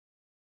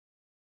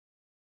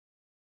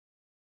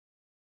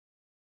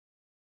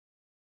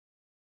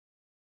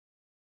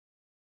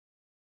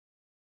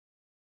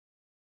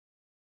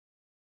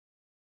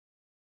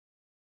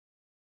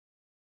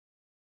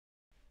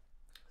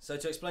So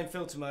to explain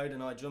filter mode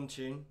and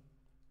iDrumTune,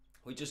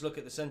 we just look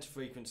at the center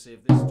frequency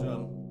of this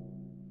drum,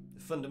 the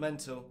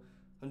fundamental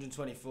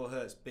 124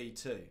 Hz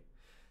B2.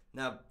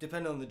 Now,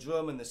 depending on the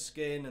drum and the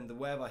skin and the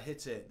where I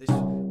hit it, this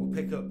will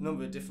pick up a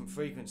number of different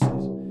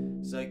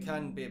frequencies, so it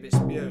can be a bit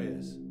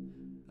spurious.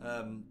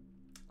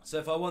 So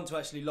if I want to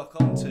actually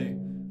lock onto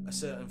a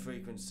certain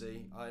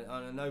frequency,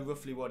 I know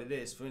roughly what it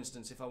is. For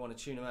instance, if I want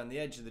to tune around the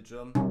edge of the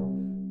drum,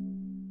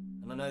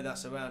 and I know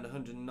that's around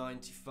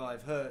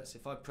 195 Hz,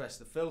 if I press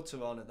the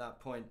filter on at that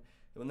point,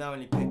 it will now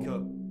only pick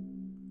up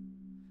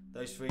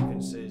those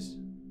frequencies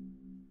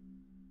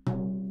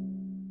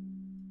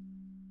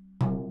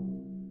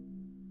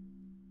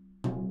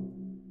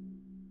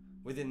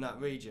within that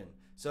region.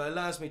 So it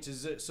allows me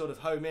to sort of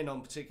home in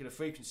on particular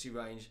frequency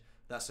range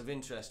that's of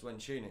interest when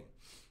tuning.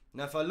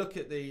 Now if I look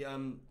at the,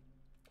 I'll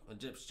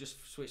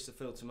just switch the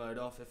filter mode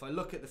off. If I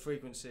look at the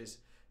frequencies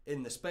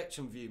in the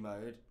spectrum view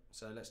mode,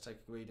 so let's take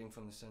a reading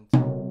from the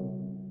center.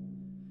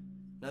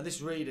 Now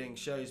this reading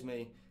shows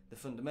me the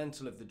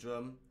fundamental of the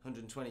drum,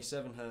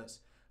 127 Hz,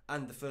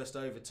 and the first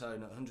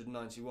overtone at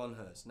 191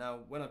 Hz. Now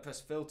when I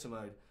press filter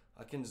mode,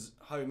 I can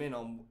home in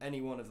on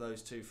any one of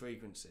those two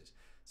frequencies.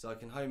 So I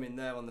can home in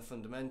there on the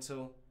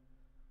fundamental,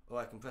 or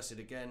I can press it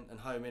again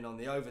and home in on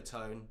the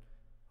overtone,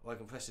 or I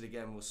can press it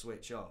again and we'll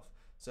switch off.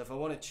 So if I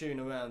want to tune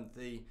around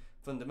the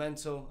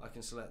fundamental, I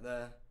can select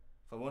there.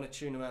 If I want to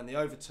tune around the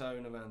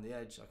overtone, around the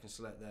edge, I can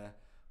select there.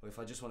 Or if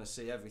I just want to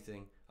see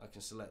everything, I can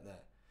select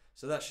there.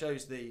 So that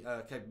shows the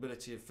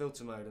capability of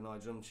filter mode and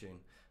iDrumTune,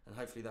 and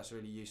hopefully that's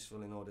really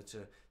useful in order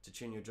to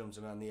tune your drums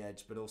around the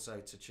edge, but also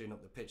to tune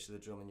up the pitch of the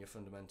drum and your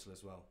fundamental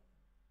as well.